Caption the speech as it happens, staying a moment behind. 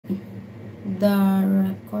the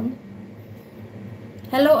record.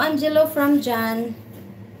 Hello, Angelo from Jan.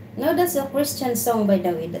 No, that's a Christian song, by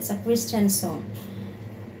the way. That's a Christian song.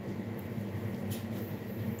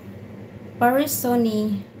 Paris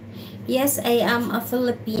Sony. Yes, I am a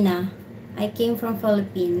Filipina. I came from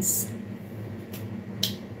Philippines.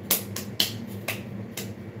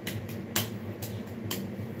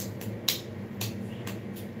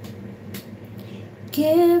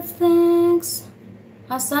 Give thanks.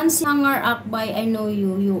 Hasan Singer Akbay, I know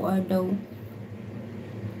you. You are the...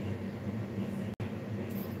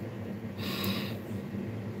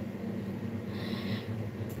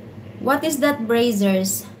 What is that,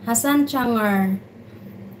 Brazers? Hasan Changer.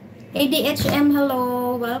 ADHM,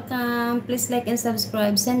 hello. Welcome. Please like and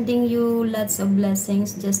subscribe. Sending you lots of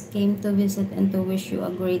blessings. Just came to visit and to wish you a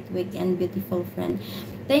great week and beautiful friend.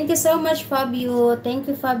 Thank you so much, Fabio. Thank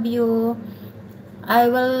you, Fabio. I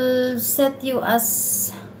will set you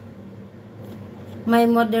as my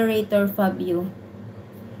moderator, Fabio.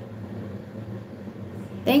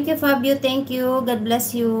 Thank you, Fabio. Thank you. God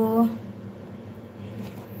bless you.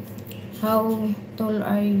 How tall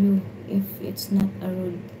are you if it's not a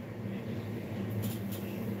road?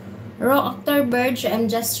 Raw Octar Birch, I'm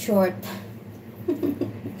just short.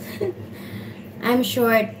 I'm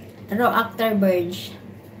short. Raw Octar Birch.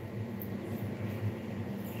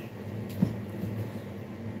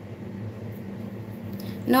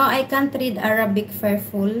 No, I can't read Arabic,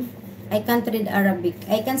 Fairful. I can't read Arabic.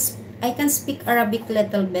 I can speak Arabic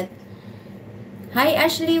little bit. Hi,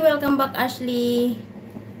 Ashley. Welcome back, Ashley.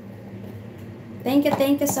 Thank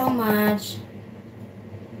you so much.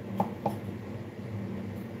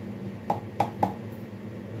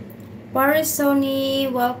 Paris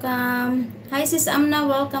Sony, welcome. Hi, Sis Amna.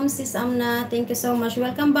 Welcome, Sis Amna. Thank you so much.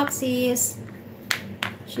 Welcome back, Sis.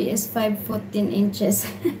 She is 5 foot 10 inches.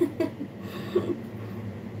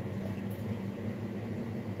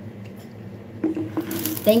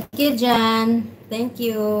 Thank you, Jan. Thank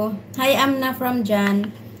you. Hi, Amna from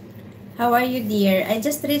Jan. How are you, dear? I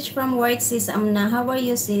just reached from work, Sis Amna. How are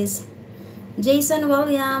you, Sis? Jason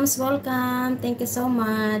Williams, welcome. Thank you so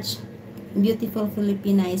much. Beautiful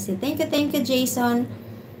Filipina, I see. Thank you, Jason.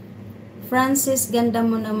 Francis, ganda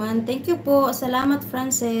mo naman. Thank you po. Salamat,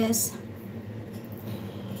 Francis.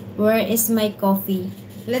 Where is my coffee?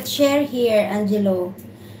 Let's share here, Angelo.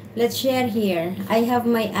 Let's share here. I have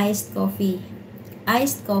my iced coffee.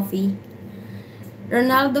 Iced coffee.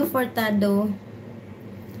 Ronaldo Fortado.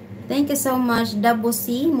 Thank you so much.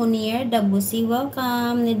 Dabusi, Munir, Dabusi,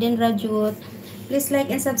 welcome. Nidin Rajut. Please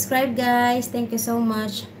like and subscribe, guys. Thank you so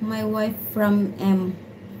much. My wife from M.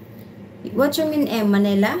 What you mean, M?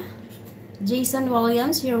 Manila? Jason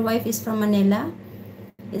Williams, your wife is from Manila?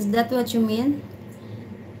 Is that what you mean?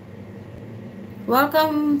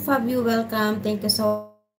 Welcome, Fabio. Welcome. Thank you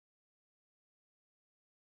so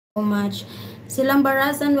much. Silang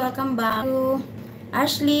Barazan, welcome back.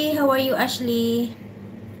 Ashley, how are you, Ashley?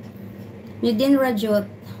 Nidin Rajut.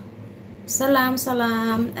 Salam.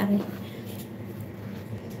 Ari.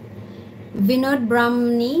 Vinod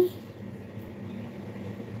Brahmani.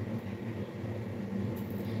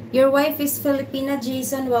 Your wife is Filipina,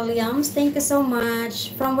 Jason Williams. Thank you so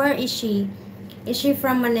much. From where is she? Is she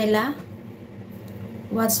from Manila?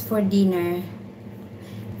 What's for dinner?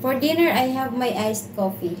 For dinner, I have my iced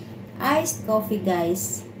coffee. Iced coffee,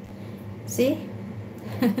 guys. See?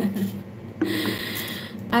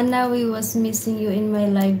 Anna, we was missing you in my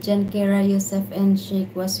life. Jan, Kera, Yosef, and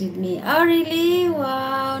Sheikh was with me. Oh, really?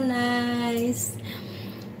 Wow, nice.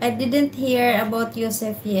 I didn't hear about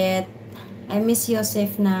Yosef yet. I miss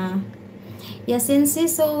Yosef na. Yasin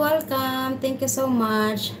so welcome. Thank you so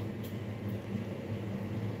much.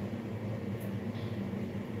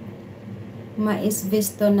 Mais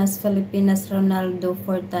visto nas Filipinas, Ronaldo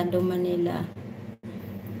Fortado, Manila.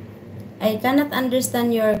 I cannot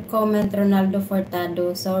understand your comment, Ronaldo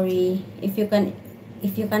Fortado. Sorry. If you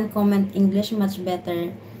can comment English, much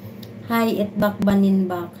better. Hi, it back Banin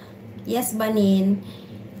back. Yes, Banin.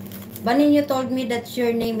 Banin, you told me that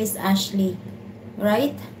your name is Ashley,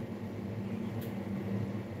 right?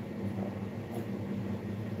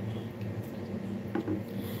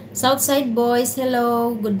 Southside boys,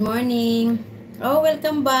 hello. Good morning. Oh,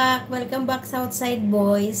 welcome back. Welcome back, Southside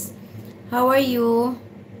boys. How are you?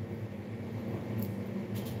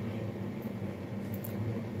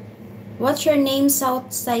 What's your name,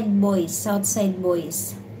 Southside boys? Southside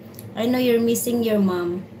boys. I know you're missing your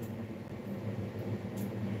mom.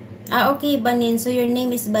 Ah, okay, Banin. So your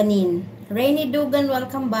name is Banin. Rainy Dugan,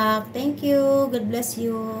 welcome back. Thank you. God bless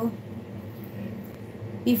you.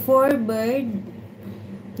 Before bird.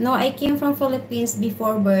 No, I came from Philippines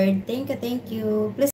before bird. Thank you. Please